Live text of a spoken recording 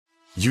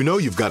You know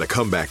you've got a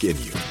comeback in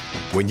you.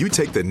 When you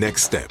take the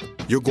next step,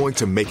 you're going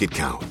to make it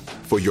count.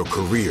 For your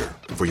career,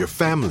 for your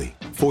family,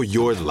 for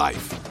your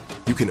life.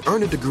 You can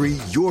earn a degree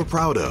you're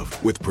proud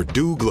of with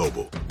Purdue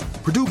Global.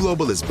 Purdue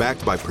Global is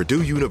backed by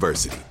Purdue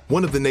University,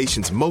 one of the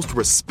nation's most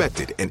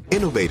respected and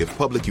innovative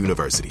public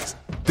universities.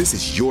 This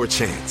is your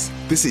chance.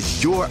 This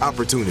is your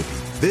opportunity.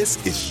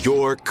 This is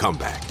your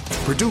comeback.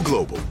 Purdue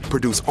Global,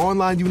 Purdue's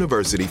online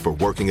university for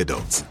working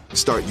adults.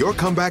 Start your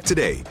comeback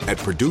today at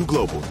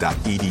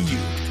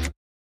purdueglobal.edu.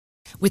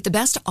 With the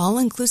best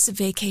all-inclusive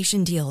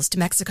vacation deals to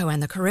Mexico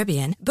and the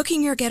Caribbean,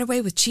 booking your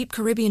getaway with Cheap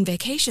Caribbean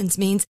Vacations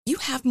means you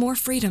have more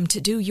freedom to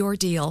do your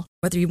deal.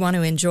 Whether you want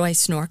to enjoy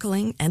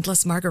snorkeling,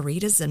 endless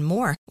margaritas, and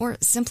more, or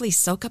simply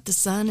soak up the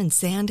sun and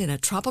sand in a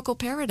tropical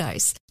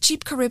paradise,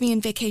 Cheap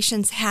Caribbean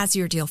Vacations has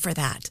your deal for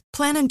that.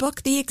 Plan and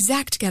book the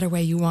exact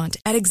getaway you want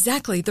at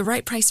exactly the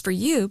right price for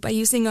you by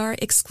using our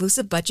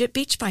exclusive budget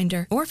beach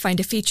finder, or find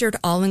a featured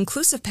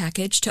all-inclusive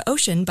package to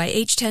Ocean by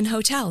H10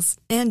 Hotels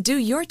and do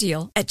your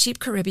deal at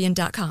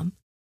cheapcaribbean.com.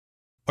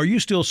 Are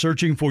you still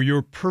searching for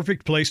your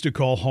perfect place to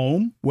call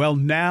home? Well,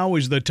 now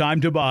is the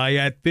time to buy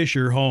at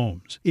Fisher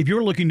Homes. If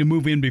you're looking to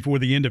move in before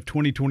the end of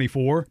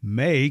 2024,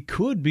 May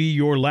could be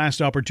your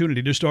last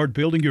opportunity to start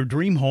building your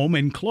dream home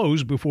and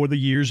close before the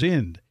year's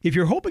end. If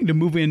you're hoping to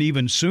move in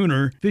even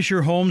sooner,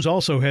 Fisher Homes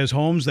also has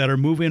homes that are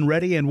move-in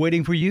ready and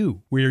waiting for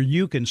you, where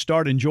you can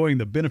start enjoying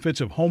the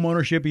benefits of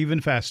homeownership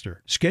even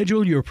faster.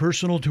 Schedule your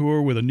personal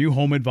tour with a new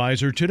home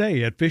advisor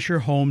today at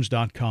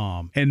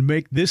FisherHomes.com and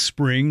make this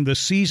spring the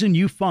season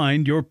you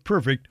find your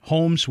perfect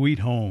home sweet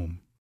home.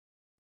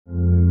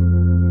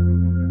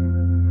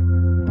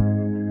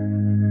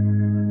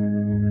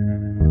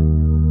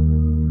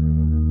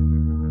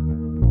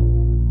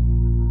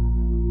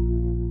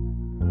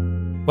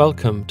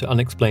 Welcome to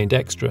Unexplained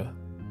Extra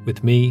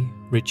with me,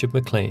 Richard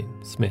McLean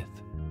Smith,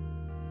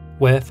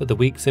 where for the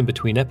weeks in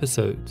between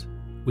episodes,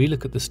 we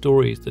look at the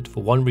stories that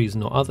for one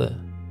reason or other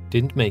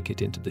didn't make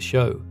it into the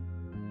show.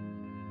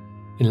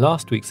 In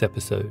last week's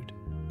episode,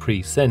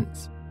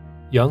 Pre-Sense,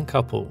 young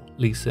couple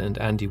Lisa and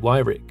Andy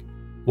Wyrick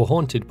were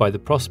haunted by the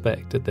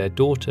prospect that their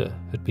daughter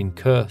had been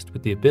cursed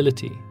with the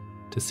ability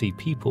to see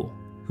people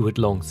who had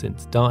long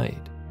since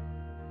died.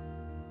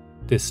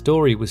 This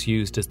story was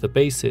used as the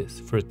basis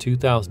for a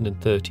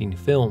 2013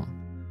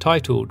 film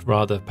titled,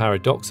 rather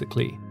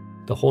paradoxically,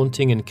 The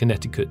Haunting in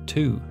Connecticut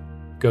 2: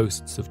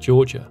 Ghosts of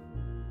Georgia,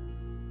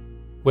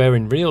 where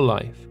in real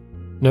life,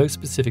 no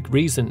specific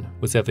reason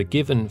was ever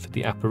given for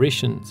the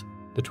apparitions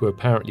that were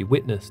apparently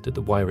witnessed at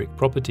the Wyrick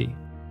property.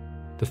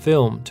 The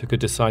film took a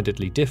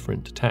decidedly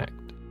different tact.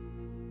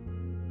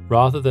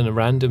 Rather than a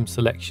random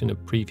selection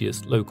of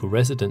previous local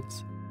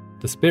residents,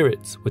 the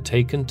spirits were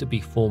taken to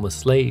be former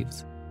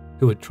slaves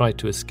who had tried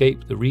to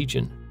escape the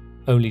region,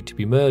 only to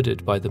be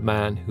murdered by the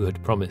man who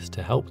had promised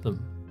to help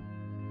them.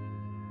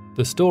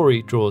 The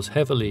story draws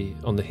heavily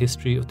on the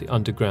history of the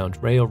Underground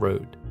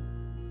Railroad,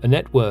 a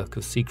network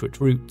of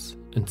secret routes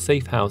and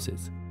safe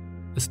houses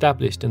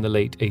established in the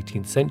late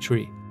 18th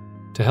century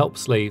to help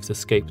slaves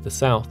escape the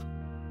South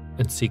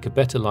and seek a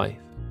better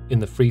life in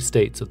the free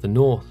states of the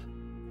North,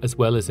 as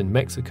well as in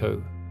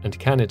Mexico and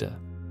Canada.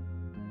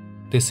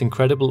 This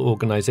incredible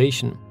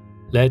organization,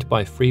 led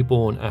by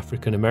freeborn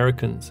African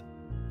Americans,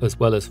 as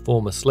well as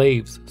former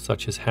slaves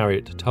such as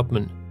Harriet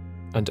Tubman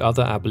and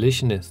other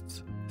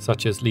abolitionists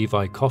such as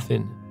Levi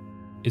Coffin,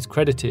 is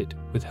credited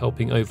with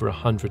helping over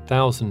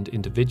 100,000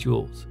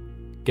 individuals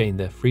gain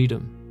their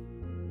freedom.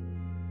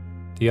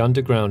 The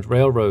Underground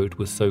Railroad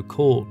was so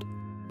called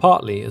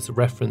partly as a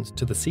reference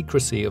to the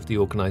secrecy of the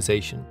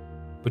organization,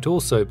 but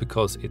also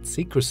because its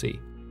secrecy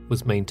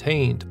was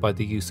maintained by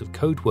the use of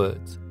code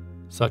words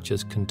such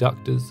as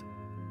conductors,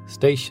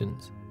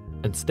 stations,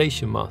 and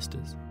station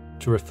masters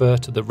to refer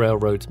to the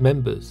railroad's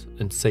members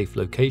and safe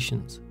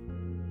locations.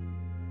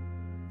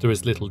 There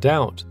is little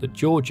doubt that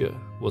Georgia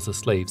was a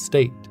slave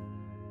state.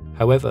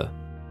 However,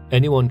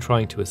 anyone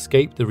trying to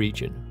escape the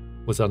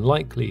region was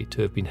unlikely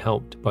to have been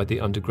helped by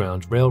the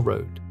Underground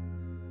Railroad.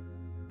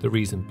 The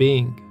reason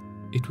being,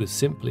 it was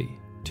simply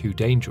too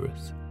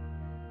dangerous.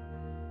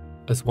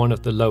 As one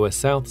of the lower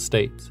South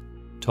states,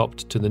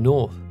 topped to the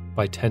north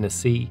by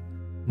Tennessee,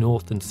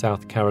 North and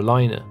South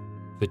Carolina,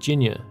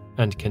 Virginia,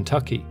 and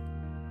Kentucky,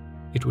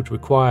 it would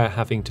require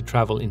having to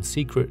travel in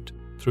secret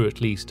through at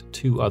least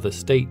 2 other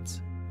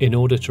states in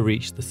order to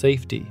reach the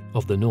safety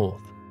of the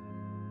North.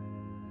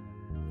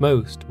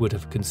 Most would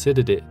have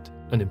considered it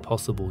an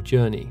impossible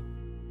journey.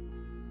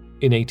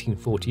 In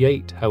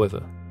 1848,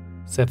 however,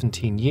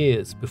 17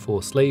 years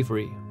before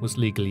slavery was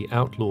legally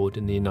outlawed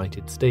in the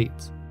United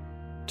States,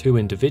 2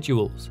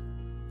 individuals,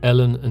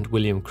 Ellen and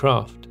William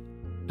Craft,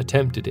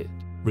 attempted it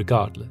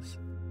regardless.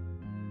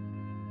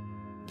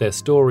 Their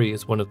story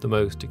is one of the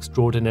most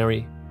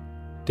extraordinary,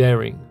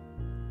 daring,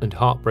 and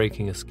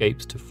heartbreaking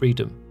escapes to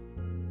freedom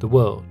the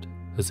world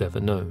has ever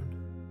known.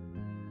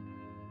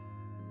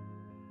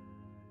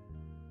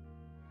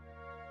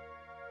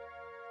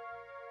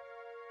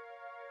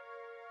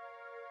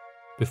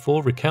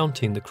 Before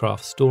recounting the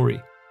Craft story,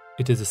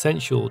 it is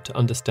essential to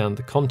understand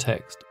the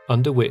context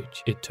under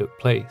which it took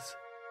place.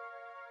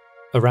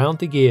 Around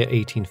the year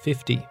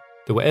 1850,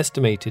 there were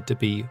estimated to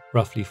be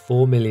roughly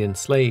 4 million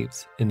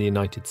slaves in the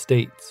United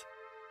States,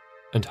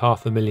 and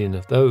 500,000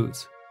 of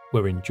those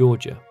were in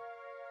Georgia.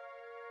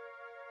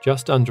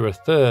 Just under a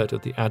third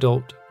of the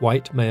adult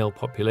white male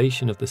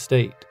population of the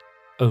state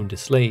owned a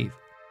slave,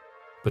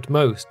 but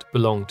most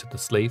belonged to the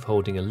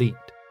slaveholding elite,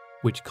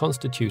 which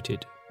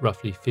constituted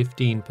roughly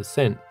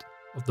 15%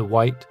 of the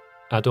white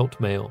adult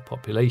male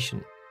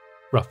population,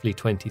 roughly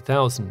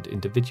 20,000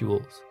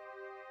 individuals.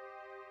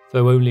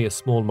 Though only a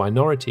small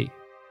minority,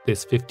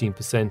 this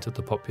 15% of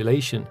the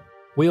population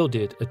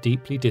wielded a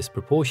deeply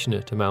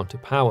disproportionate amount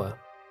of power,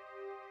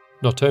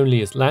 not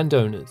only as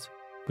landowners,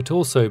 but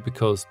also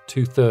because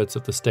 2/3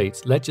 of the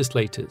state's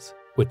legislators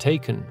were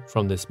taken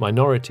from this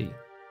minority.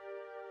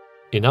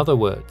 In other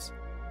words,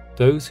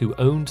 those who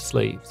owned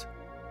slaves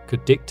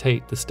could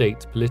dictate the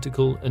state's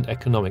political and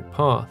economic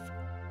path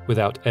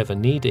without ever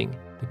needing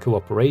the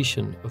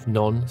cooperation of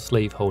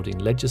non-slaveholding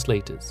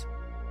legislators.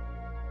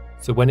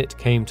 So when it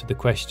came to the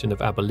question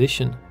of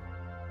abolition,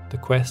 the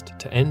quest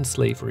to end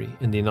slavery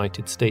in the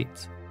United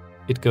States,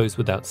 it goes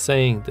without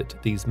saying that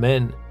these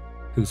men,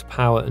 whose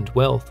power and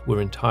wealth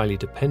were entirely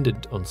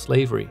dependent on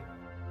slavery,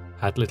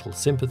 had little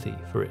sympathy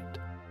for it.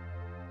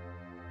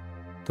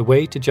 The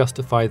way to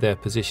justify their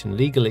position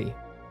legally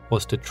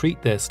was to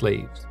treat their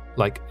slaves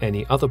like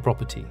any other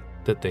property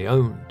that they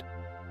owned,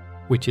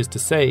 which is to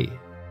say,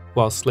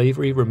 while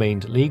slavery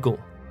remained legal,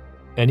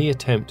 any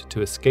attempt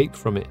to escape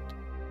from it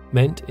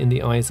meant in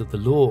the eyes of the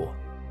law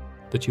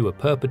that you were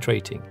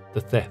perpetrating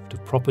the theft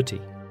of property,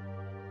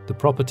 the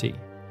property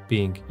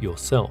being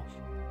yourself.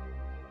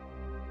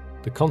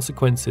 The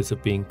consequences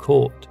of being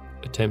caught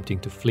attempting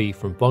to flee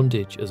from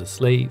bondage as a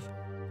slave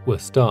were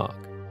stark,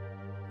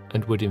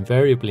 and would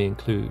invariably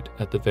include,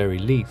 at the very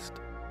least,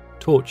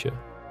 torture,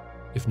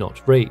 if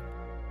not rape,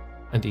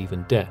 and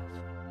even death.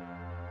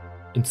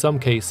 In some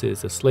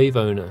cases, a slave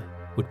owner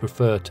would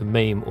prefer to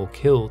maim or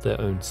kill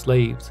their own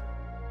slaves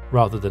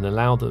rather than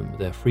allow them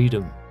their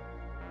freedom.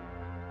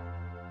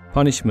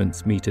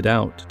 Punishments meted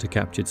out to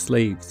captured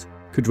slaves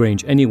could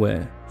range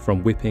anywhere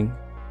from whipping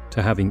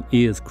to having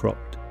ears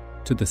cropped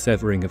to the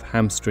severing of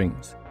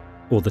hamstrings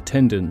or the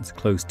tendons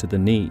close to the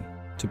knee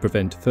to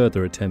prevent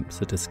further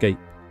attempts at escape.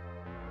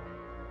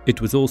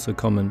 It was also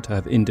common to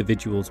have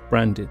individuals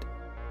branded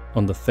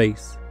on the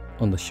face,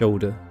 on the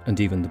shoulder, and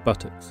even the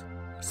buttocks,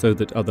 so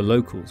that other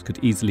locals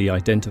could easily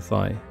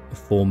identify a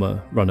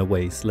former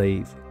runaway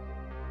slave.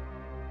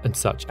 And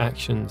such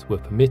actions were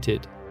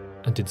permitted,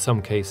 and in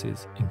some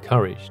cases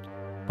encouraged,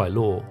 by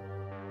law.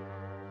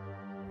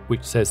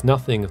 Which says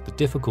nothing of the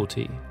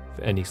difficulty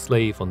for any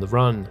slave on the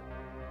run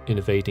in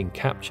evading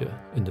capture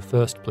in the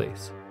first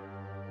place.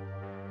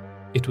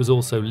 It was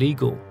also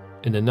legal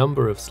in a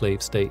number of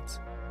slave states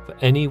for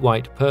any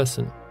white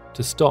person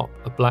to stop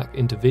a black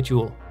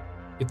individual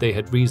if they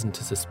had reason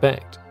to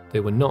suspect they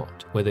were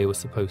not where they were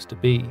supposed to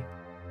be.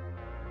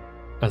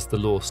 As the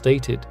law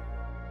stated,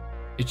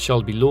 it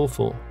shall be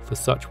lawful for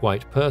such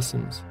white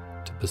persons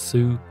to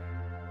pursue,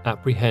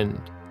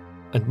 apprehend,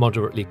 and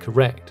moderately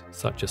correct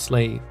such a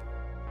slave.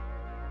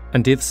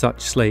 And if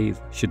such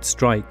slave should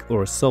strike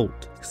or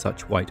assault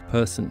such white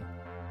person,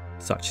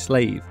 such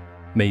slave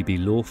may be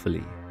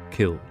lawfully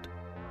killed.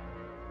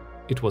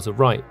 It was a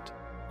right,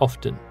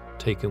 often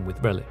taken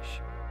with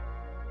relish.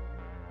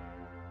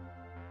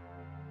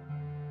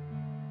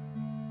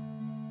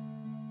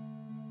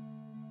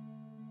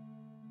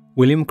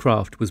 William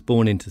Craft was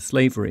born into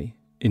slavery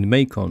in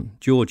Macon,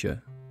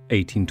 Georgia,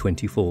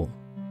 1824.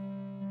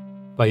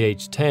 By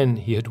age 10,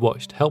 he had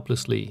watched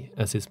helplessly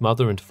as his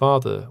mother and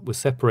father were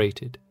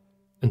separated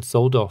and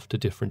sold off to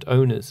different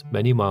owners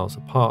many miles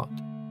apart,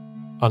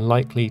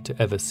 unlikely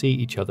to ever see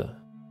each other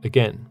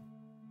again.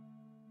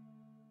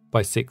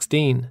 By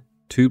 16,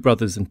 2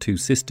 brothers and 2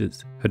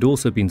 sisters had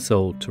also been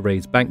sold to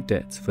raise bank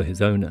debts for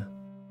his owner.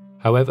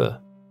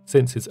 However,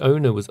 since his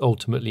owner was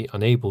ultimately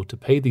unable to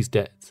pay these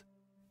debts,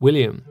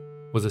 William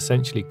was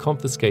essentially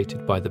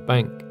confiscated by the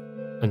bank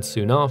and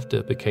soon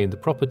after became the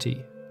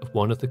property of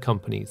one of the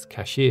company's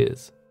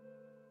cashiers.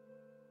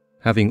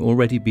 Having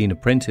already been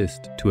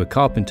apprenticed to a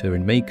carpenter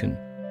in Macon,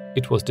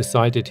 it was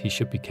decided he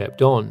should be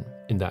kept on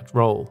in that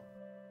role.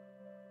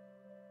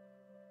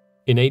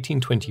 In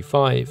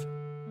 1825,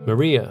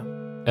 Maria,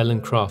 Ellen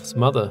Craft's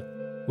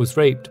mother, was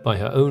raped by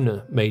her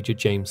owner, Major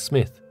James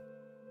Smith,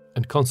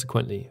 and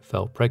consequently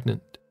fell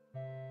pregnant.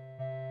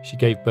 She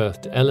gave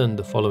birth to Ellen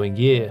the following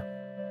year,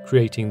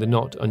 creating the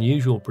not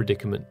unusual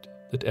predicament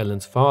that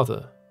Ellen's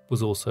father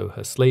was also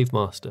her slave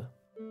master.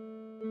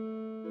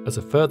 As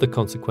a further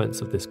consequence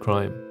of this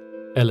crime,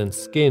 Ellen's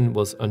skin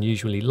was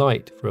unusually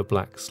light for a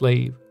black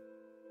slave,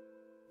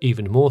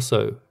 even more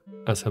so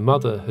as her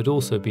mother had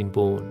also been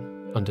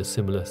born under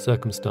similar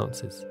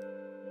circumstances.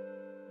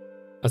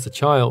 As a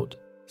child,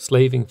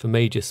 slaving for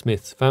Major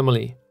Smith's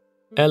family,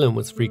 Ellen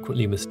was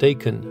frequently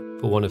mistaken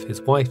for one of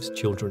his wife's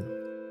children.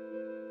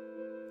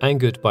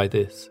 Angered by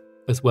this,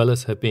 as well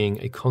as her being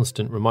a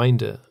constant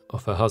reminder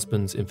of her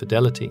husband's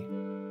infidelity,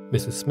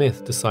 Mrs.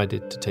 Smith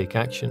decided to take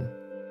action.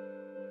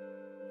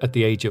 At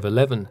the age of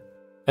 11,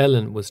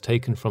 Ellen was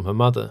taken from her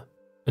mother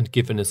and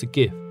given as a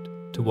gift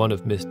to one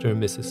of Mr.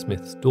 and Mrs.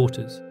 Smith's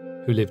daughters,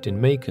 who lived in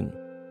Macon,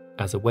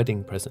 as a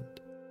wedding present.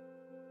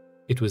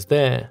 It was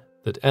there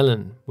that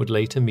Ellen would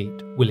later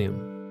meet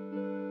William.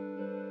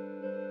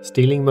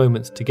 Stealing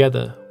moments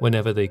together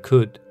whenever they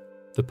could,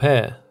 the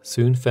pair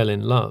soon fell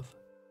in love.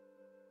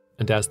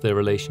 And as their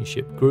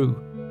relationship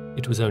grew,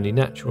 it was only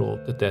natural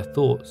that their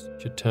thoughts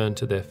should turn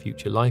to their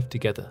future life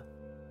together,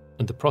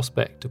 and the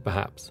prospect of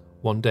perhaps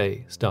one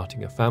day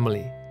starting a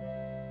family.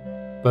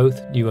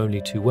 Both knew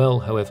only too well,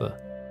 however,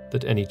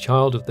 that any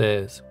child of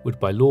theirs would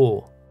by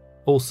law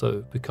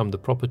also become the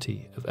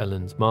property of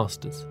Ellen's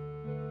masters,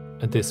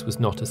 and this was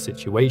not a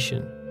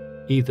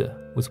situation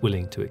either was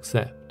willing to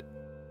accept.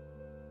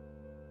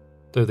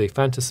 Though they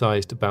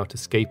fantasized about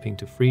escaping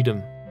to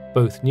freedom,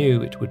 both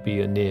knew it would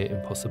be a near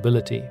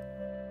impossibility.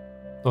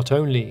 Not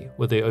only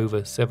were they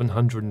over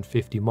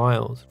 750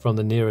 miles from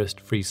the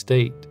nearest free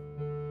state,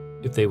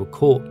 if they were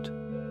caught,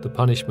 the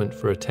punishment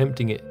for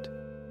attempting it,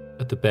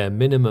 at the bare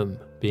minimum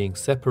being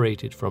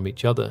separated from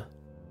each other,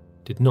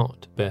 did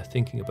not bear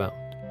thinking about.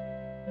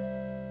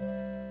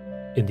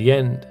 In the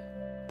end,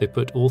 they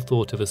put all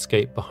thought of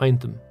escape behind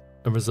them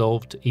and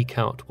resolved to eke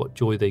out what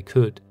joy they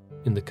could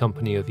in the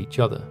company of each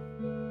other.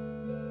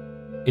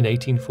 In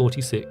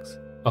 1846,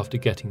 after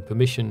getting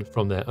permission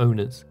from their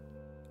owners,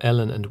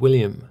 Ellen and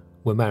William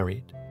were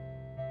married.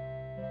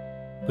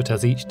 But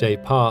as each day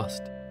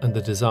passed and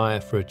the desire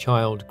for a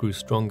child grew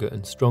stronger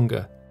and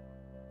stronger,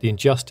 the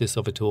injustice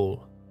of it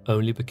all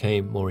only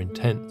became more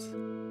intense,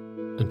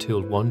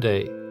 until one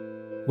day,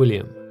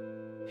 William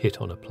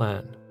hit on a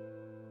plan.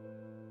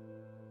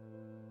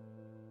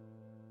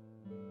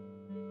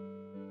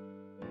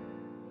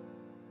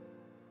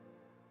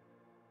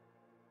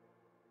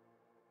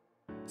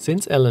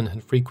 Since Ellen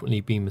had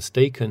frequently been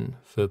mistaken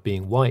for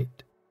being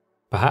white,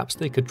 perhaps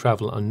they could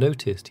travel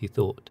unnoticed, he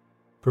thought,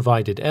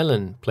 provided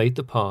Ellen played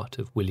the part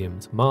of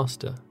William's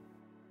master.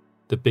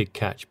 The big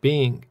catch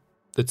being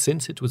that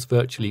since it was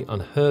virtually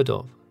unheard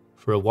of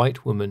for a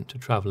white woman to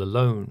travel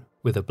alone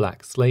with a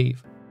black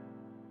slave,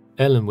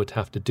 Ellen would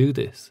have to do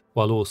this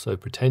while also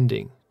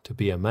pretending to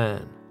be a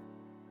man.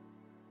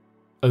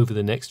 Over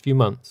the next few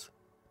months,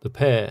 the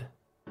pair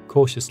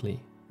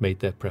cautiously made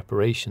their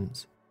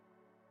preparations.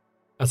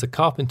 As a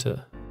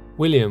carpenter,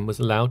 William was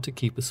allowed to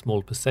keep a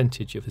small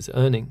percentage of his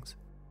earnings,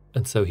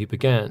 and so he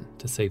began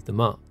to save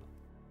them up.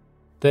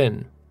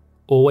 Then,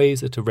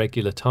 always at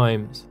irregular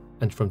times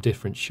and from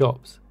different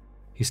shops,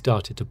 he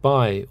started to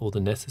buy all the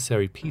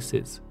necessary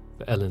pieces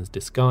for Ellen's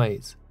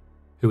disguise,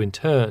 who in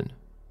turn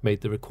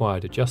made the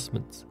required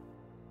adjustments,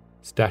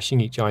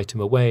 stashing each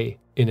item away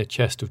in a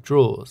chest of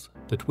drawers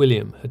that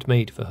William had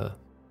made for her.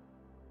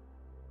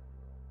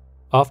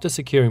 After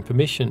securing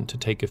permission to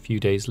take a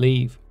few days'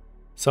 leave,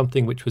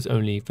 something which was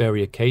only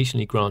very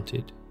occasionally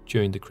granted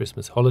during the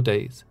Christmas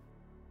holidays,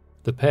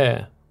 the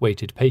pair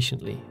waited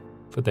patiently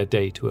for their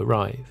day to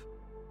arrive.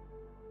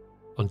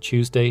 On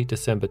Tuesday,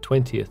 December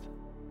 20th,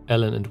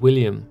 Ellen and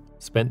William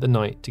spent the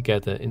night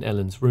together in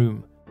Ellen's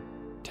room,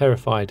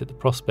 terrified at the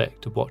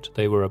prospect of what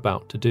they were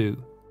about to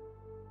do.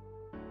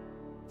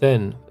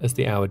 Then, as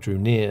the hour drew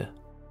near,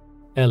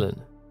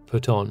 Ellen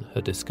put on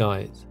her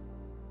disguise.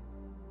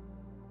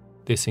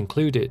 This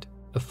included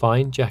a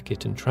fine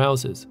jacket and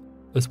trousers,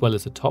 as well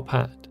as a top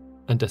hat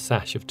and a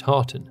sash of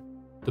tartan,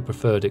 the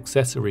preferred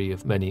accessory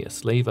of many a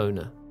slave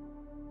owner.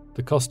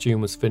 The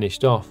costume was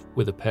finished off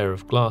with a pair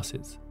of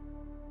glasses.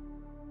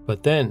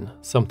 But then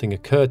something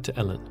occurred to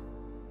Ellen.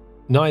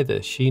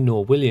 Neither she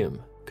nor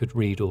William could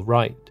read or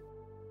write,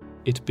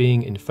 it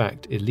being in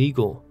fact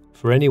illegal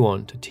for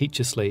anyone to teach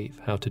a slave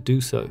how to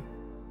do so,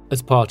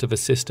 as part of a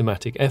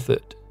systematic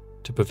effort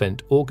to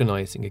prevent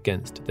organizing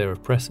against their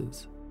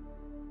oppressors.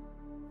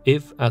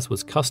 If, as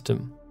was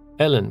custom,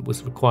 Ellen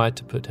was required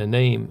to put her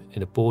name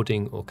in a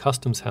boarding or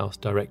customs house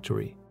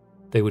directory,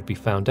 they would be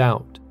found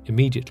out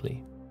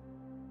immediately.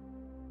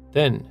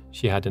 Then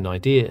she had an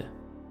idea.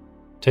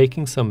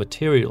 Taking some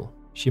material,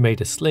 she made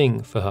a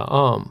sling for her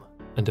arm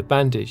and a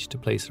bandage to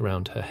place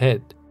around her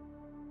head.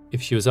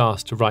 If she was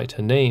asked to write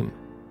her name,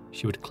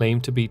 she would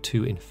claim to be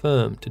too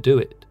infirm to do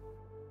it.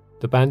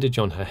 The bandage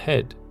on her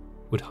head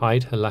would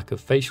hide her lack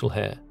of facial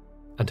hair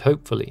and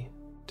hopefully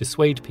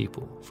dissuade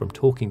people from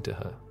talking to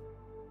her.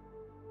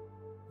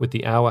 With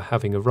the hour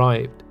having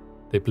arrived,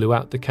 they blew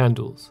out the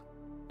candles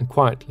and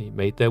quietly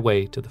made their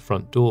way to the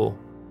front door,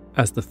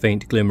 as the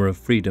faint glimmer of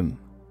freedom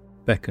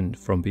beckoned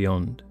from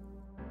beyond.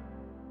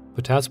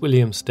 But as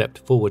William stepped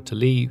forward to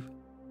leave,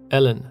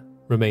 Ellen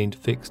remained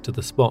fixed to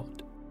the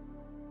spot.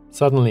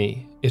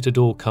 Suddenly, it had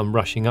all come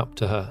rushing up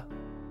to her,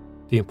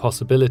 the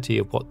impossibility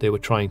of what they were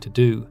trying to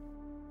do,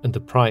 and the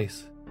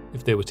price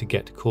if they were to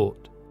get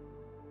caught.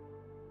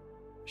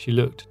 She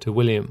looked to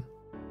William,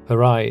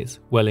 her eyes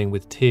welling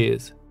with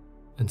tears,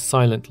 and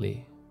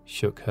silently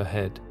shook her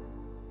head.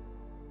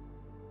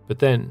 But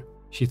then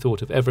she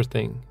thought of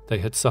everything they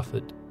had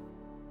suffered,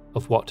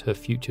 of what her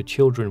future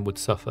children would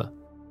suffer,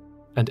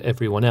 and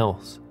everyone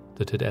else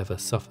that had ever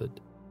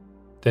suffered.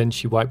 Then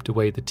she wiped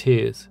away the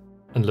tears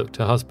and looked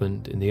her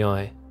husband in the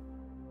eye.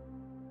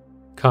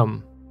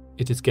 "Come,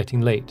 it is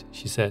getting late,"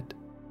 she said.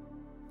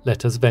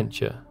 let us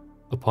venture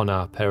upon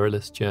our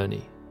perilous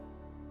journey."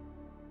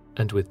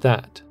 And with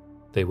that,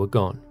 they were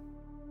gone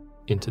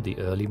into the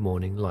early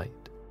morning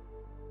light.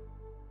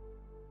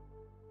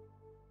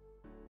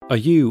 Are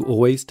you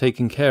always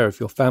taking care of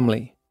your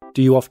family?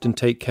 Do you often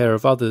take care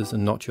of others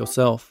and not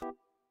yourself?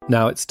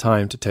 Now it's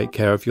time to take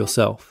care of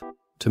yourself,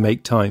 to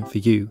make time for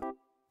you.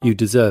 You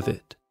deserve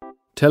it.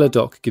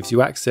 Teladoc gives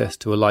you access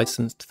to a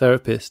licensed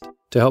therapist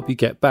to help you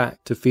get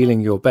back to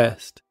feeling your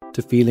best,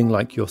 to feeling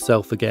like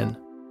yourself again.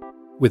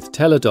 With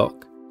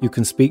Teladoc, you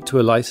can speak to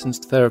a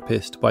licensed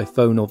therapist by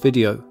phone or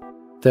video.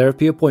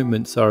 Therapy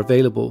appointments are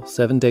available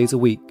 7 days a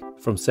week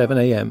from 7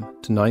 a.m.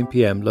 to 9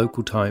 p.m.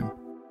 local time.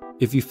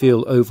 If you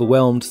feel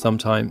overwhelmed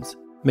sometimes,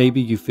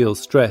 maybe you feel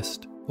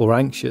stressed or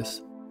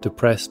anxious,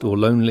 depressed or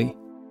lonely,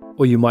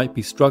 or you might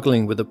be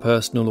struggling with a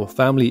personal or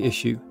family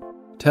issue,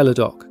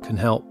 Teladoc can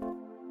help.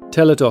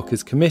 Teladoc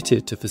is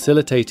committed to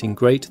facilitating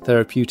great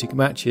therapeutic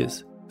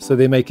matches, so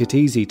they make it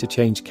easy to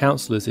change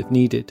counsellors if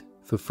needed,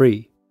 for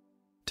free.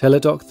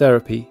 Teladoc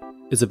Therapy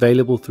is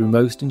available through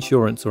most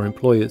insurance or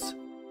employers.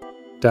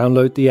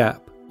 Download the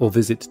app or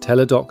visit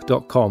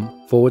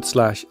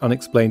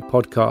teladoc.com/unexplained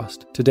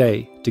podcast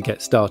today to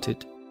get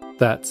started.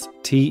 That's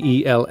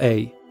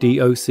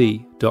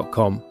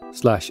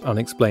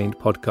teladoc.com/unexplained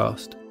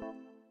podcast.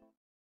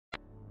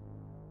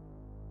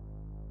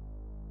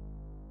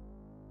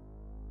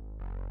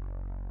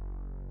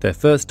 Their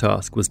first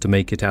task was to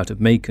make it out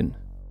of Macon,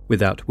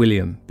 without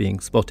William being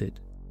spotted.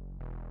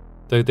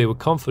 Though they were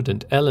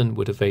confident Ellen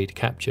would evade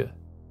capture,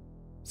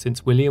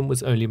 since William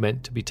was only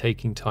meant to be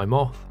taking time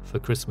off for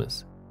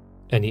Christmas,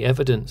 any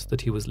evidence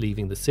that he was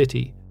leaving the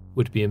city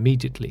would be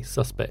immediately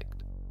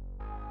suspect.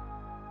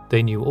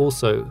 They knew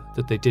also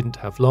that they didn't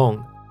have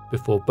long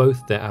before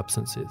both their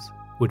absences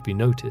would be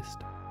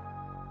noticed.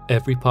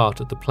 Every part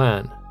of the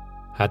plan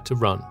had to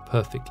run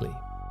perfectly.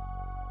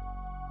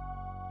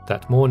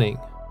 That morning,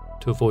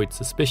 to avoid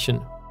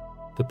suspicion,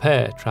 the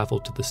pair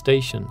travelled to the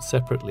station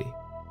separately.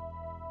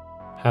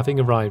 Having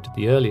arrived at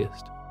the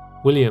earliest,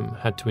 William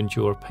had to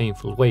endure a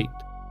painful wait,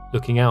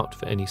 looking out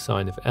for any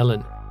sign of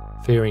Ellen,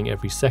 fearing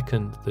every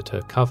second that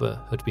her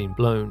cover had been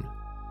blown.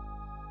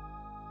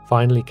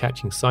 Finally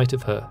catching sight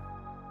of her,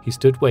 he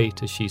stood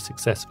wait as she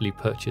successfully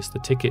purchased the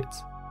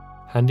tickets,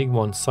 handing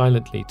one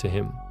silently to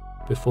him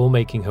before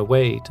making her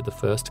way to the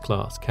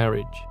first-class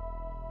carriage.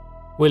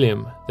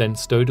 William then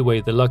stowed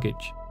away the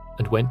luggage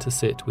and went to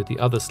sit with the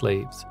other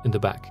slaves in the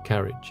back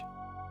carriage.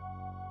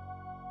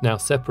 Now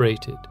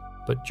separated,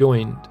 but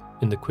joined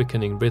in the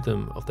quickening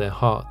rhythm of their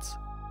hearts,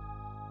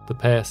 the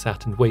pair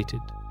sat and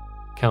waited,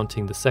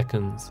 counting the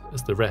seconds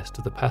as the rest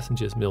of the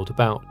passengers milled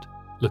about,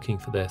 looking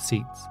for their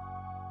seats.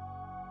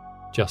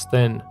 Just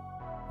then,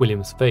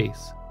 William's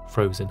face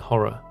froze in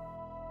horror.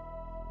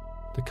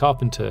 The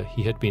carpenter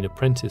he had been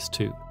apprenticed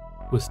to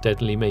was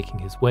steadily making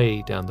his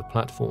way down the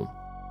platform,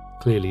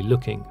 clearly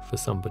looking for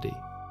somebody.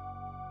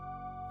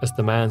 As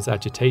the man's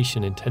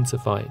agitation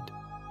intensified,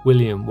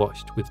 William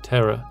watched with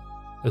terror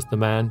as the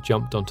man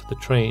jumped onto the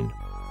train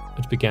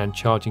and began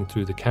charging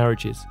through the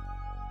carriages,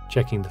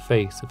 checking the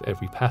face of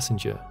every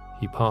passenger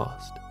he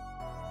passed.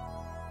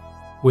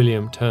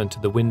 William turned to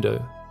the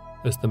window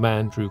as the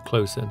man drew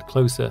closer and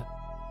closer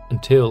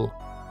until,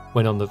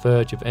 when on the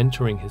verge of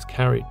entering his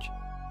carriage,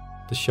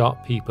 the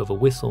sharp peep of a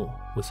whistle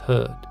was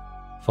heard,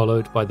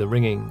 followed by the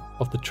ringing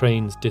of the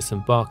train's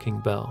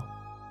disembarking bell.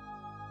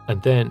 And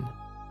then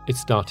it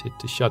started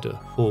to shudder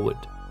forward.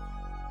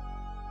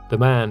 The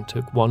man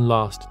took one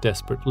last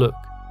desperate look,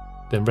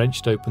 then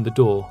wrenched open the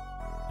door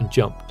and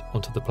jumped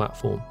onto the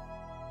platform.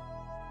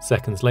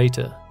 Seconds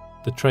later,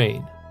 the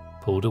train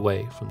pulled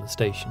away from the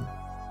station.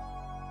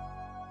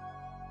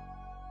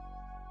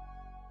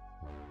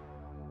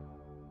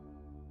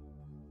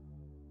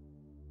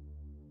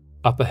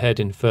 Up ahead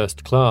in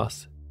first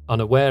class,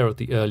 unaware of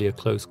the earlier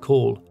close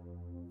call,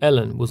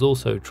 Ellen was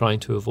also trying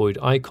to avoid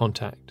eye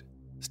contact,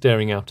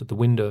 staring out at the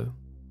window,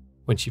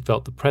 when she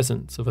felt the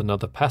presence of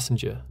another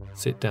passenger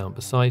sit down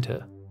beside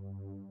her.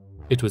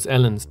 It was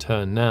Ellen's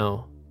turn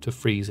now to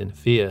freeze in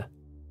fear,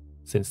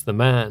 since the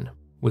man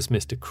was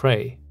Mr.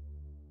 Cray,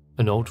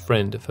 an old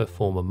friend of her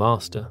former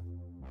master.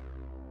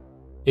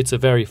 "It's a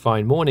very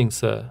fine morning,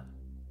 sir,"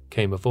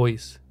 came a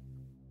voice.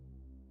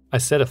 "I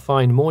said a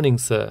fine morning,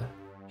 sir,"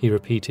 he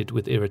repeated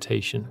with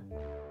irritation.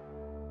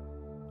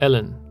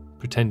 Ellen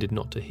pretended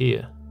not to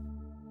hear.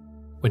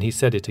 When he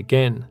said it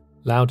again,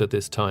 louder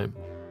this time,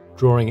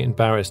 drawing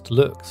embarrassed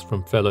looks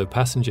from fellow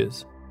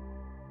passengers,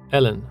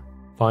 Ellen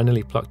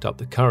finally plucked up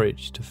the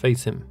courage to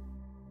face him.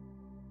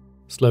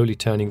 Slowly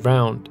turning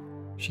round,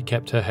 she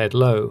kept her head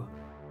low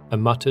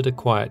and muttered a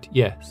quiet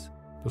yes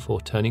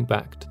before turning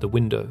back to the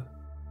window.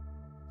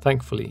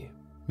 Thankfully,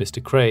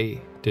 Mr.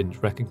 Cray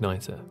didn't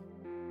recognize her.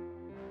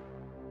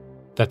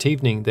 That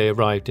evening they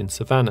arrived in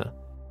Savannah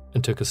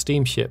and took a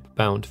steamship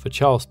bound for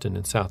Charleston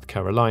in South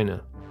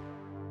Carolina.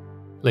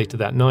 Later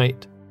that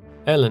night,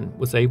 Ellen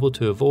was able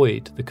to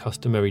avoid the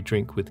customary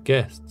drink with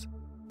guests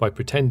by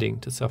pretending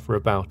to suffer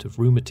a bout of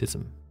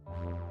rheumatism.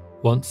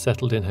 Once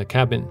settled in her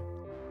cabin,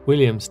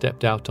 William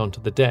stepped out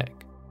onto the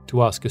deck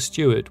to ask a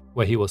steward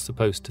where he was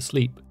supposed to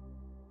sleep.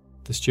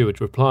 The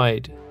steward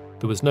replied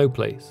there was no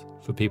place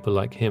for people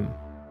like him,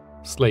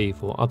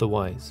 slave or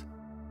otherwise.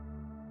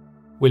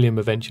 William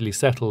eventually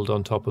settled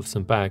on top of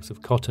some bags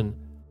of cotton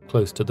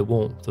close to the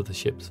warmth of the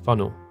ship's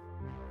funnel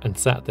and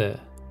sat there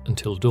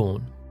until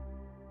dawn.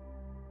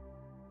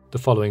 The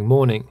following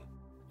morning,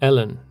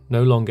 Ellen,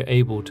 no longer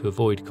able to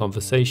avoid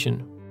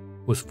conversation,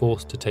 was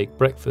forced to take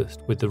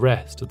breakfast with the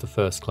rest of the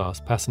first-class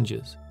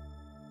passengers.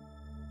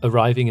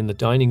 Arriving in the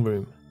dining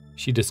room,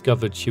 she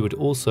discovered she would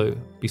also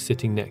be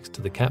sitting next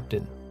to the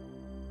captain.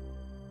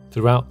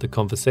 Throughout the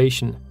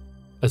conversation,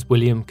 as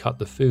William cut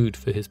the food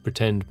for his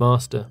pretend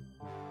master,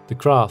 the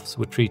crafts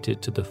were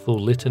treated to the full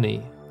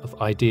litany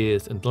of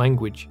ideas and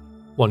language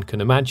one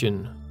can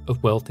imagine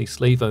of wealthy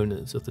slave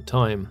owners of the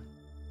time.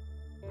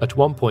 At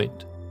one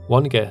point,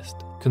 one guest,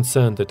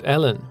 concerned that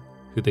Ellen,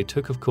 who they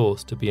took of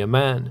course to be a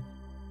man,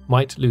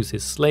 might lose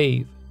his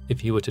slave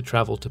if he were to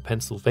travel to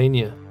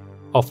Pennsylvania,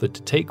 offered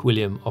to take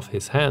William off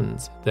his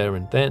hands there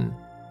and then.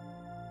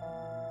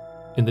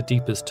 In the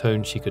deepest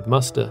tone she could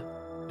muster,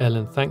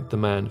 Ellen thanked the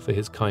man for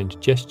his kind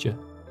gesture,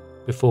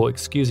 before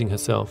excusing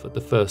herself at the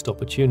first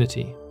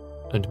opportunity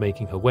and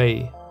making her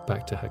way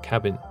back to her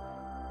cabin.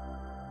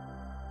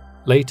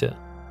 Later,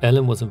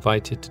 Ellen was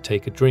invited to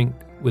take a drink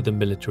with a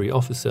military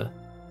officer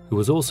who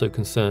was also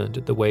concerned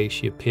at the way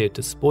she appeared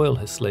to spoil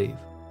her slave,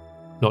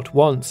 not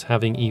once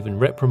having even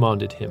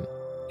reprimanded him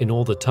in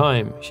all the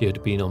time she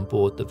had been on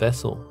board the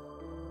vessel.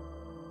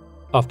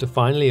 After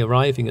finally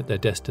arriving at their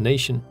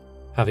destination,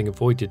 having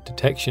avoided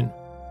detection,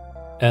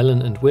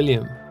 Ellen and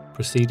William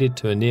proceeded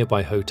to a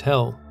nearby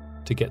hotel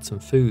to get some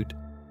food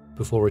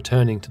before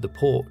returning to the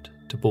port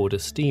to board a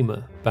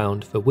steamer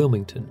bound for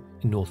Wilmington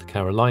in North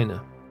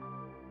Carolina.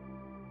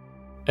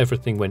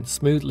 Everything went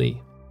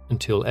smoothly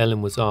until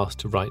Ellen was asked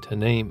to write her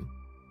name.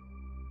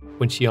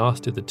 When she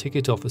asked if the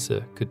ticket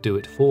officer could do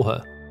it for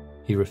her,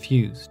 he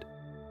refused.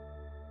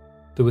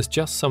 There was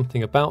just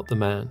something about the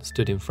man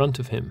stood in front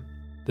of him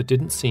that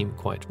didn't seem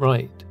quite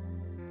right.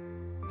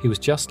 He was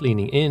just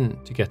leaning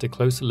in to get a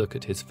closer look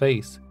at his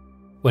face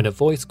when a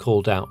voice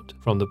called out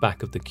from the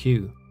back of the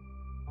queue.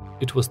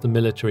 It was the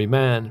military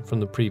man from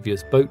the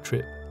previous boat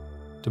trip,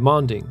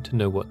 demanding to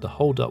know what the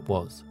hold-up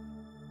was.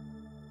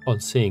 On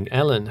seeing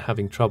Ellen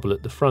having trouble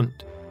at the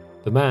front,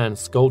 the man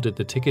scolded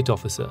the ticket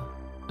officer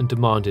and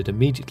demanded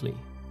immediately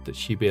that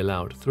she be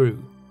allowed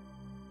through.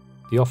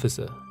 The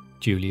officer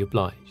duly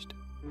obliged.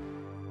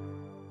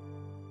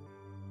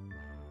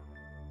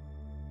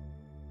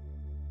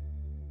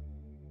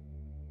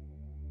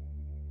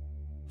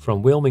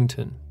 From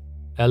Wilmington,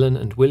 Ellen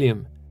and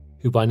William,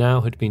 who by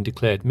now had been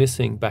declared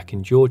missing back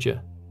in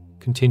Georgia,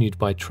 continued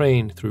by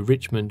train through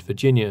Richmond,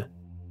 Virginia,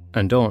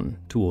 and on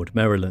toward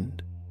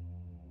Maryland.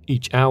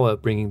 Each hour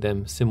bringing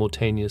them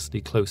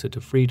simultaneously closer to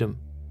freedom,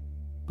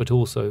 but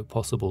also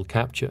possible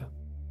capture.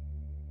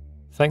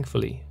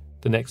 Thankfully,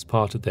 the next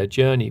part of their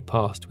journey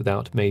passed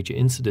without major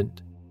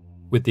incident,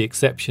 with the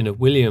exception of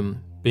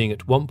William being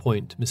at one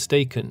point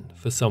mistaken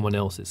for someone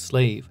else's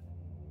slave,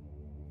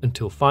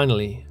 until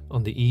finally,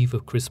 on the eve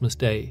of Christmas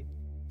Day,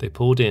 they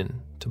pulled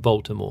in to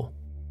Baltimore.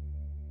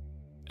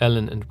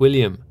 Ellen and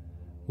William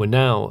were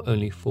now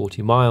only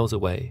 40 miles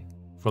away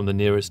from the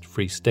nearest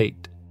free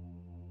state.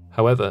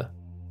 However,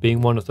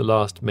 being one of the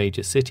last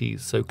major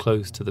cities so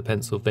close to the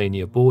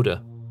Pennsylvania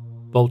border,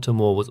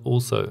 Baltimore was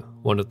also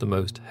one of the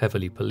most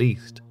heavily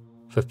policed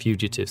for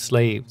fugitive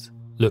slaves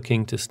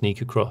looking to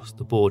sneak across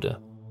the border.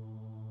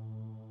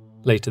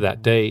 Later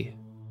that day,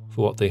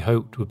 for what they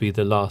hoped would be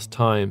the last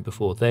time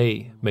before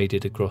they made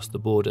it across the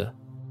border,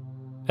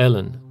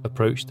 Ellen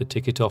approached the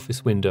ticket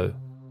office window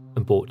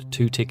and bought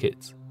 2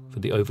 tickets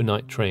for the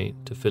overnight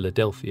train to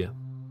Philadelphia.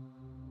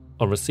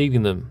 On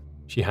receiving them,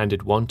 she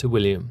handed one to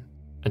William,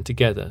 and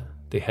together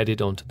they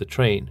headed onto the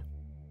train.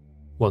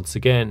 Once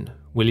again,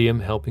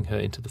 William helping her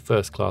into the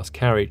first-class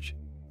carriage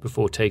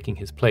before taking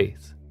his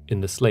place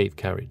in the slave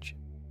carriage.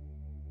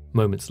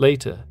 Moments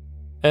later,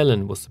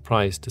 Ellen was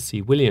surprised to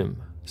see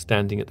William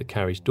standing at the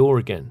carriage door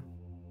again.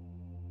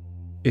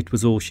 It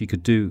was all she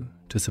could do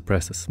to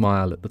suppress a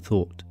smile at the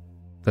thought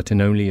that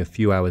in only a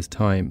few hours'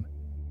 time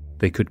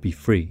they could be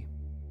free.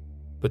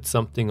 But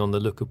something on the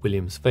look of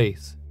William's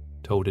face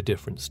told a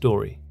different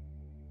story.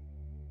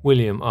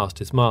 William asked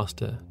his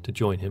master to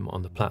join him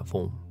on the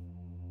platform.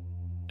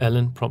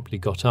 Ellen promptly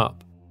got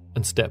up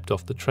and stepped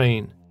off the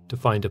train to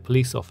find a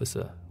police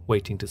officer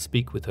waiting to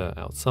speak with her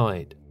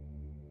outside.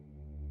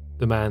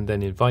 The man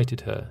then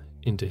invited her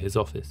into his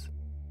office.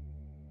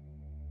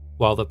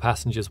 While the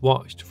passengers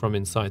watched from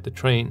inside the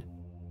train,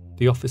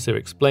 the officer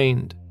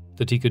explained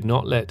that he could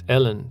not let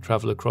Ellen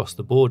travel across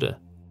the border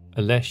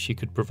unless she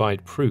could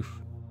provide proof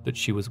that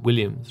she was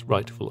William's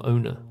rightful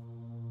owner.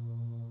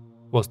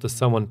 Was there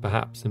someone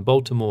perhaps in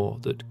Baltimore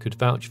that could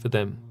vouch for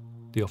them?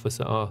 The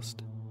officer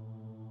asked.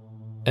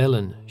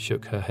 Ellen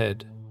shook her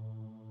head.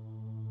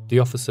 The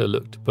officer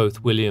looked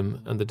both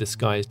William and the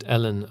disguised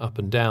Ellen up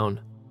and down,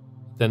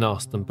 then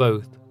asked them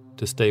both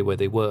to stay where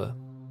they were.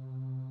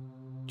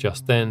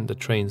 Just then the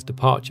train's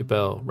departure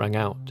bell rang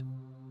out,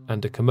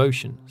 and a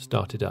commotion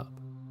started up.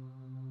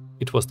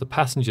 It was the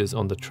passengers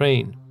on the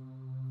train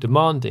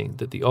demanding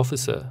that the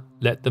officer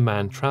let the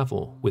man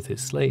travel with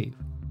his slave.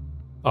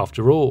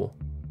 After all,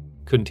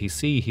 couldn't he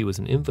see he was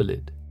an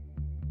invalid?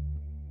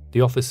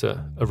 The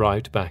officer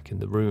arrived back in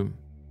the room.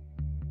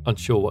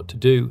 Unsure what to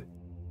do,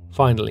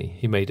 finally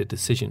he made a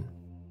decision.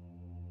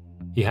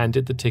 He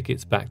handed the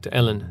tickets back to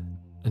Ellen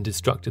and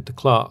instructed the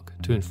clerk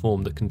to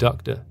inform the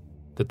conductor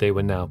that they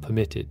were now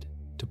permitted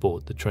to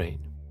board the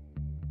train.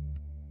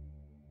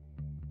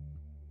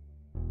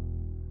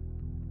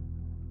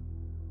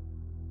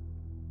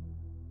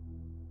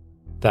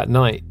 That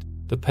night,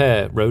 the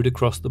pair rode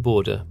across the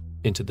border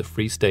into the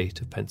free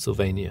state of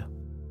Pennsylvania.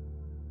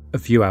 A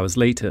few hours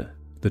later,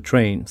 the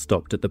train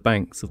stopped at the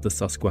banks of the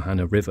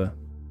Susquehanna River.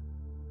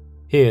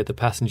 Here, the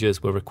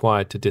passengers were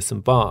required to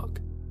disembark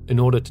in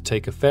order to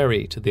take a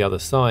ferry to the other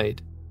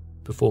side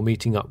before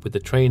meeting up with the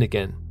train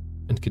again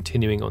and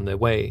continuing on their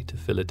way to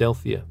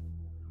Philadelphia.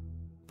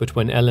 But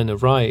when Ellen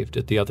arrived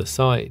at the other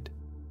side,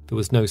 there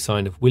was no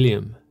sign of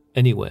William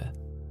anywhere.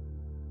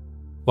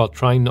 While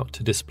trying not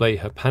to display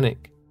her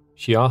panic,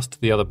 she asked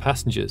the other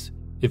passengers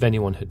if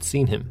anyone had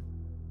seen him.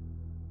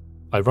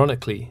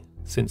 Ironically,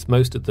 since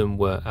most of them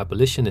were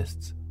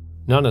abolitionists,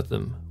 none of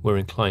them were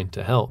inclined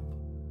to help.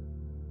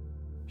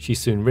 She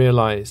soon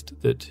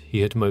realized that he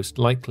had most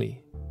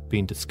likely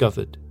been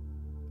discovered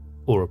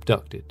or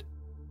abducted.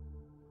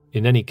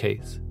 In any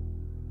case,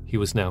 he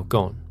was now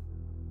gone.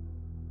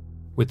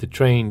 With the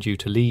train due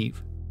to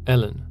leave,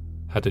 Ellen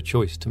had a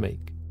choice to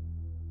make.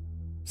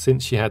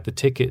 Since she had the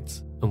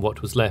tickets and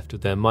what was left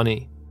of their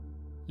money,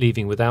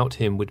 leaving without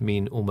him would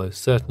mean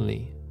almost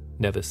certainly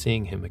never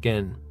seeing him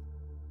again.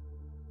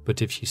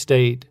 But if she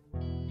stayed,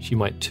 she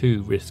might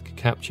too risk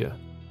capture.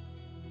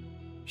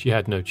 She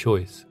had no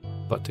choice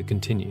but to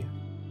continue.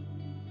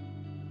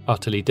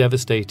 Utterly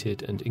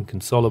devastated and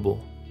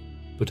inconsolable,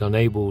 but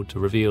unable to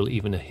reveal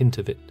even a hint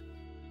of it,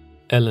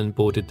 Ellen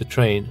boarded the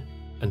train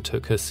and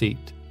took her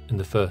seat in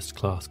the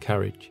first-class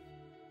carriage.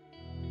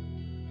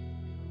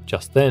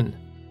 Just then,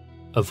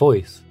 a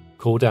voice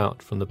called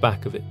out from the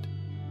back of it.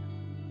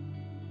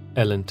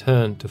 Ellen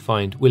turned to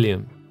find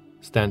William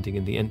standing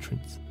in the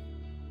entrance.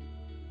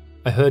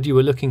 "I heard you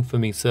were looking for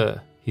me,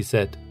 sir," he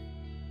said.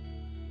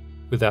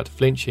 Without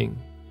flinching,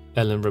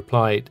 Ellen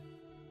replied,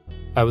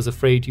 "I was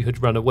afraid you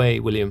had run away,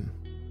 William."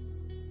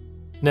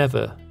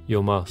 "Never,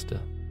 your master,"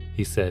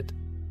 he said,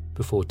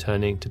 before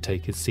turning to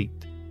take his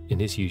seat in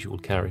his usual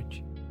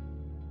carriage.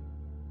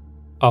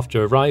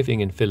 After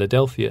arriving in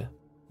Philadelphia,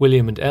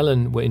 William and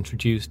Ellen were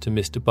introduced to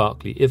Mr.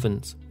 Barclay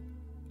Ivins,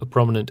 a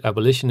prominent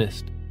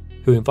abolitionist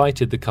who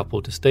invited the couple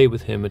to stay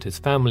with him and his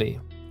family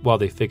while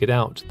they figured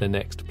out their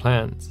next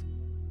plans.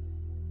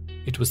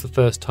 It was the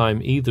first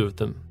time either of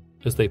them,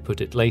 as they put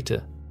it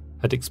later,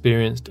 had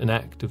experienced an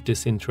act of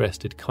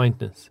disinterested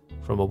kindness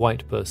from a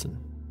white person.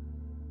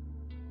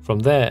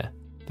 From there,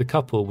 the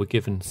couple were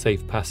given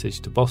safe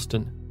passage to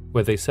Boston,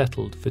 where they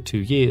settled for 2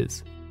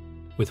 years,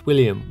 with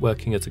William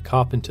working as a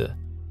carpenter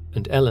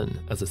and Ellen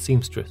as a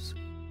seamstress.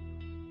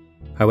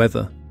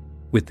 However,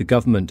 with the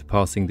government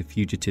passing the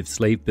Fugitive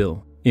Slave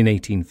Bill in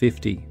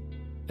 1850,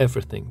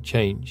 everything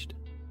changed.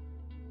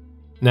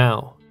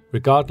 Now,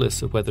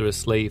 regardless of whether a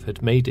slave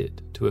had made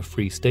it to a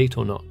free state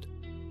or not,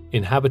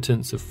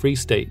 inhabitants of free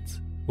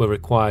states were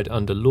required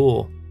under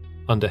law,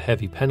 under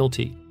heavy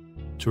penalty,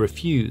 to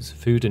refuse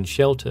food and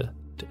shelter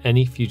to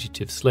any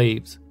fugitive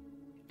slaves,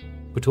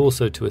 but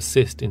also to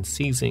assist in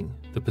seizing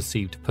the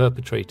perceived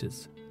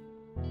perpetrators.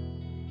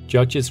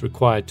 Judges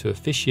required to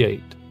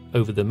officiate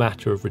over the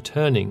matter of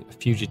returning a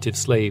fugitive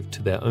slave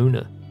to their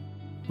owner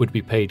would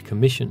be paid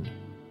commission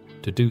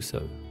to do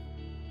so.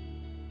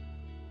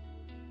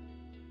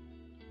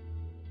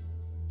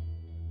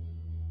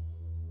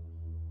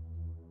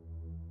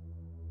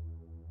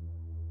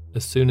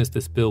 As soon as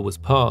this bill was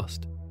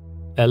passed,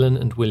 Ellen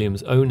and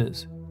William's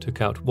owners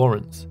took out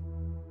warrants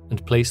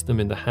and placed them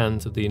in the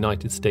hands of the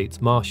United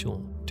States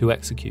Marshal to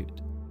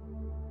execute.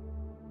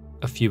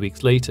 A few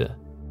weeks later,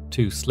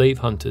 2 slave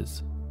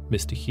hunters,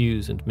 Mr.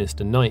 Hughes and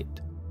Mr.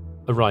 Knight,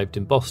 arrived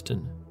in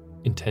Boston,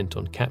 intent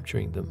on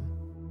capturing them.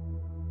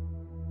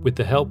 With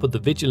the help of the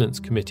Vigilance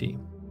Committee,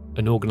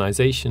 an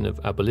organization of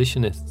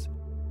abolitionists,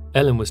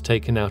 Ellen was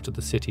taken out of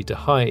the city to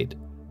hide,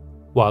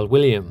 while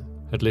William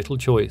had little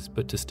choice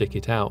but to stick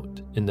it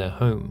out in their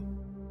home.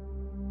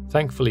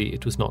 Thankfully,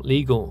 it was not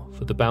legal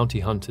for the bounty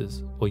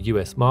hunters or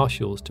US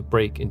Marshals to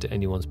break into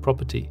anyone's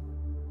property,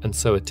 and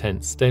so a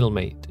tense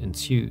stalemate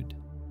ensued.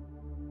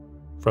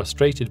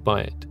 Frustrated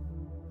by it,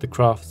 the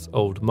craft's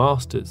old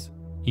masters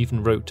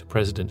even wrote to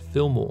President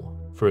Fillmore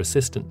for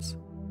assistance,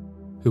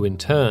 who in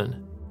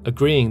turn,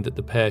 agreeing that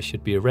the pair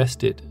should be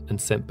arrested and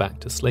sent back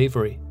to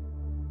slavery,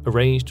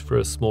 arranged for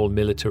a small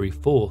military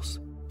force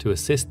to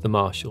assist the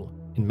marshal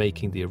in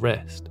making the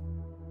arrest.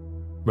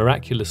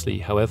 Miraculously,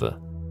 however,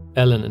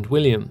 Ellen and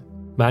William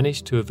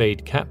managed to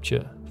evade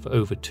capture for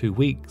over 2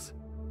 weeks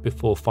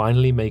before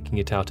finally making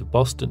it out of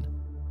Boston,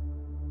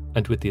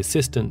 and with the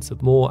assistance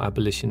of more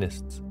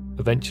abolitionists,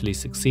 eventually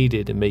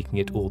succeeded in making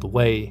it all the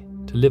way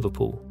to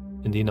Liverpool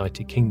in the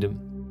United Kingdom,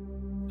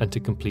 and to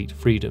complete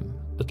freedom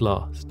at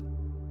last.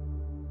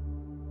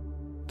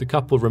 The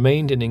couple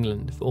remained in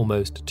England for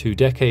almost 2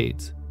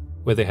 decades,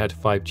 where they had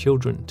 5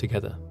 children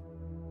together.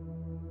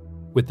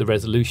 With the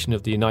resolution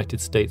of the United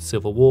States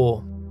Civil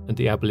War and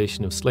the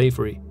abolition of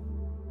slavery,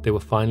 they were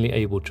finally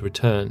able to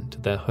return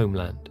to their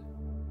homeland.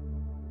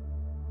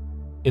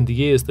 In the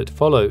years that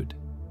followed,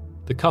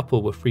 the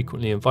couple were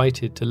frequently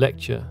invited to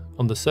lecture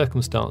on the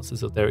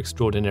circumstances of their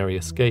extraordinary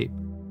escape.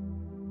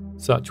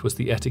 Such was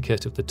the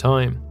etiquette of the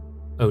time.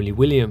 Only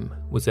William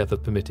was ever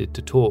permitted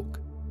to talk,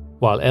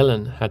 while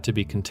Ellen had to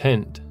be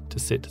content to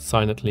sit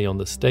silently on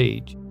the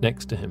stage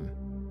next to him.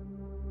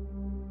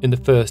 In the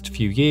first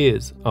few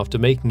years after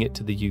making it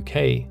to the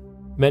UK,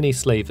 many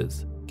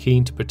slavers,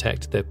 keen to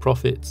protect their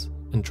profits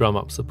and drum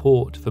up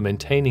support for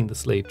maintaining the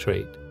slave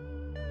trade,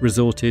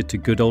 resorted to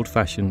good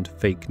old-fashioned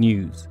fake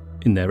news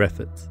in their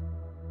efforts.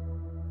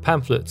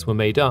 Pamphlets were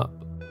made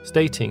up,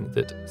 stating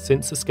that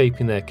since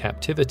escaping their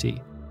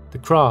captivity, the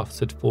Crafts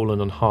had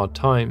fallen on hard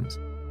times,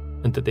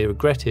 and that they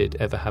regretted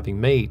ever having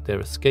made their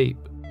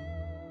escape.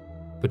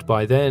 But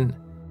by then,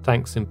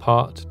 thanks in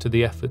part to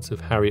the efforts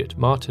of Harriet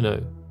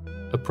Martineau,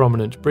 a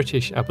prominent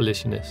British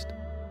abolitionist,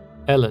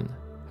 Ellen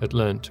had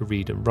learned to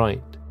read and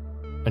write,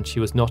 and she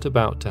was not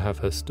about to have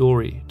her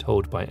story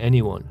told by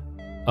anyone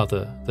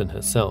other than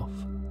herself.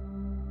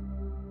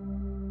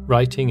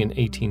 Writing in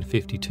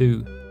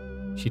 1852,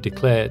 she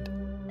declared,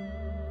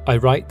 "I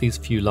write these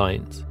few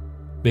lines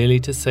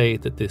merely to say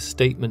that this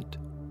statement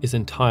is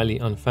entirely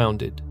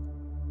unfounded,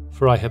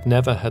 for I have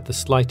never had the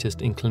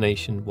slightest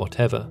inclination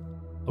whatever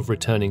of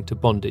returning to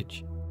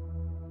bondage,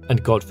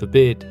 and God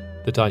forbid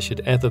that I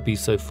should ever be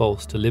so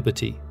false to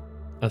liberty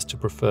as to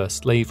prefer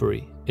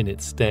slavery in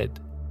its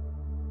stead.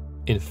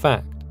 In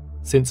fact,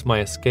 since my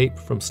escape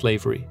from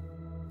slavery,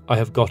 I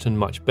have gotten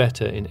much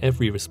better in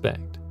every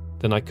respect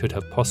than I could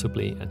have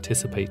possibly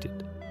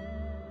anticipated.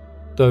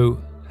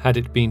 Though, had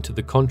it been to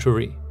the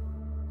contrary,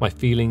 my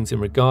feelings in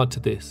regard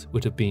to this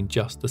would have been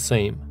just the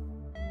same,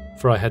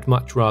 for I had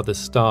much rather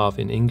starve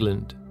in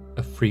England,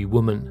 a free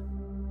woman,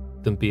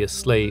 than be a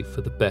slave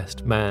for the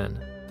best man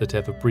that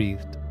ever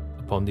breathed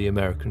upon the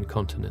American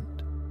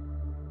continent."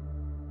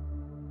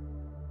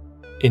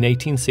 In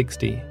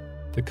 1860,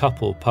 the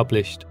couple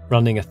published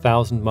Running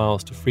 1,000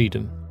 Miles to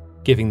Freedom,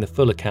 giving the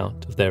full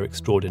account of their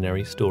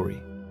extraordinary story.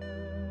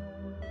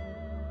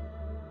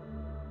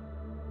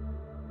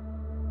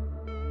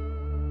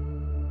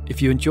 If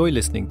you enjoy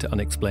listening to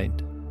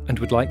Unexplained and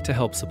would like to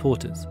help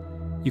support us,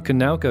 you can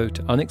now go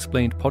to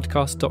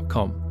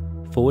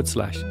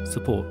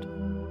unexplainedpodcast.com/support.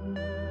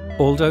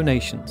 All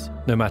donations,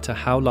 no matter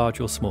how large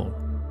or small,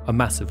 are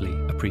massively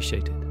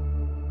appreciated.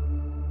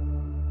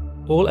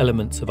 All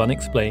elements of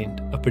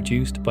Unexplained are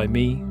produced by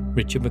me,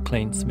 Richard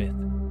McLean Smith.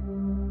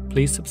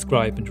 Please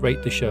subscribe and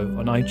rate the show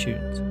on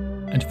iTunes,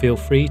 and feel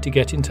free to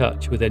get in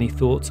touch with any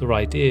thoughts or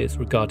ideas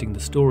regarding the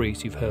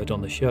stories you've heard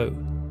on the show.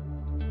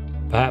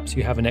 Perhaps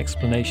you have an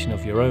explanation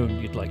of your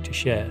own you'd like to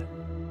share.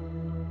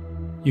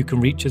 You can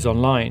reach us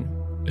online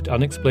at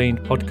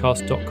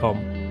unexplainedpodcast.com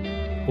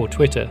or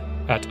Twitter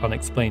at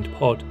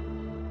unexplainedpod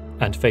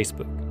and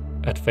Facebook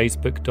at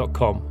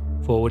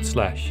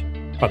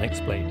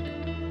facebook.com/unexplained.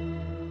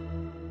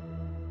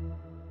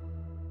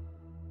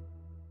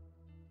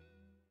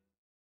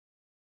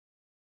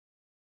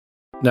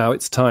 Now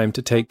it's time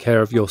to take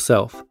care of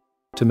yourself,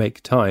 to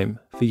make time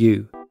for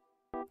you.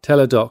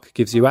 Teladoc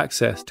gives you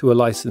access to a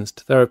licensed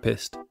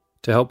therapist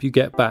to help you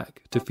get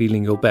back to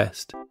feeling your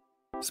best.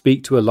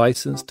 Speak to a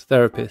licensed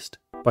therapist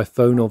by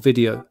phone or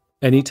video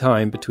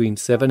anytime between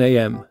 7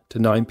 a.m. to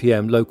 9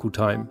 p.m. local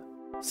time,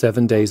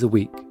 7 days a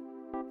week.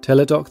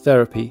 Teladoc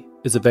Therapy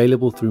is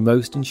available through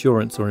most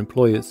insurance or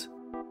employers.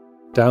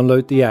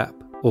 Download the app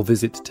or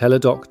visit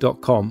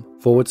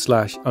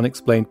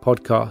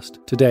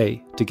teladoc.com/unexplainedpodcast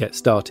today to get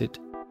started.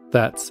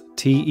 That's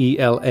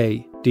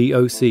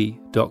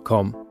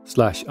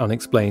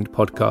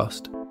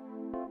teladoc.com/unexplainedpodcast.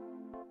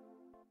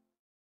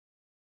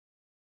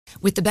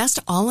 With the best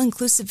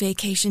all-inclusive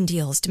vacation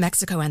deals to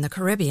Mexico and the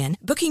Caribbean,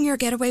 booking your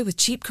getaway with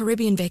Cheap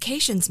Caribbean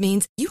Vacations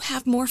means you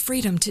have more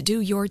freedom to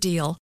do your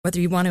deal. Whether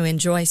you want to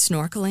enjoy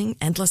snorkeling,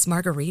 endless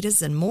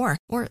margaritas, and more,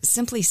 or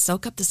simply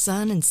soak up the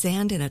sun and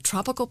sand in a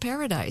tropical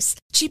paradise,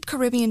 Cheap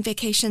Caribbean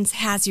Vacations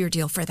has your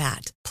deal for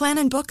that. Plan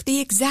and book the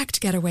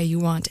exact getaway you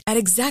want at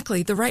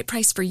exactly the right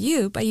price for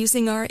you by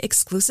using our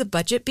exclusive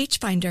budget beach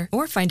finder,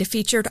 or find a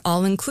featured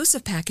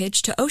all-inclusive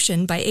package to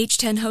Ocean by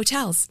H10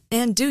 Hotels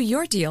and do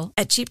your deal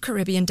at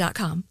cheapcaribbean.com.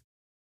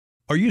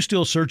 Are you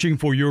still searching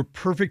for your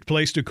perfect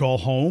place to call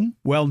home?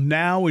 Well,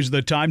 now is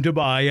the time to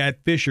buy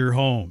at Fisher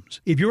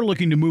Homes. If you're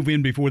looking to move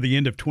in before the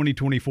end of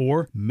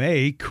 2024,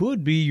 May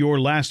could be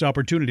your last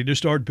opportunity to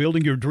start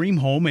building your dream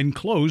home and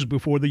close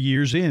before the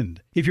year's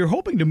end. If you're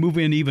hoping to move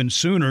in even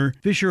sooner,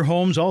 Fisher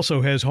Homes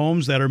also has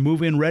homes that are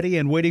move-in ready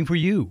and waiting for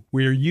you,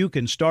 where you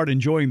can start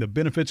enjoying the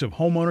benefits of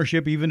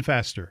homeownership even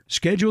faster.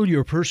 Schedule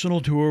your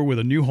personal tour with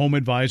a new home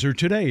advisor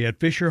today at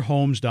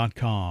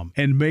fisherhomes.com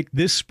and make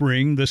this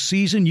spring the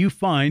season you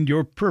find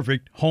your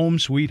perfect home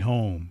sweet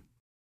home.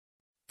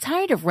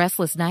 Tired of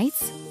restless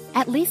nights?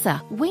 At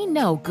Lisa, we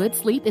know good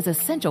sleep is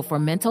essential for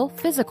mental,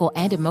 physical,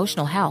 and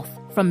emotional health.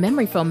 From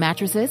memory foam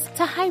mattresses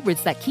to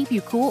hybrids that keep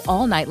you cool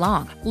all night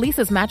long,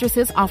 Leesa's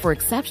mattresses offer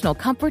exceptional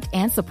comfort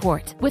and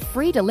support with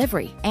free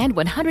delivery and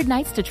 100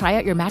 nights to try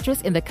out your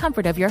mattress in the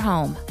comfort of your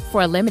home.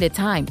 For a limited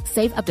time,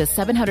 save up to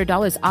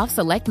 $700 off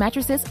select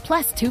mattresses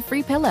plus 2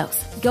 free pillows.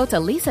 Go to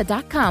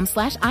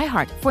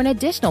leesa.com/iHeart for an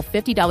additional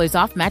 $50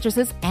 off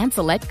mattresses and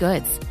select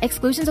goods.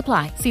 Exclusions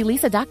apply. See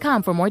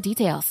leesa.com for more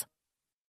details.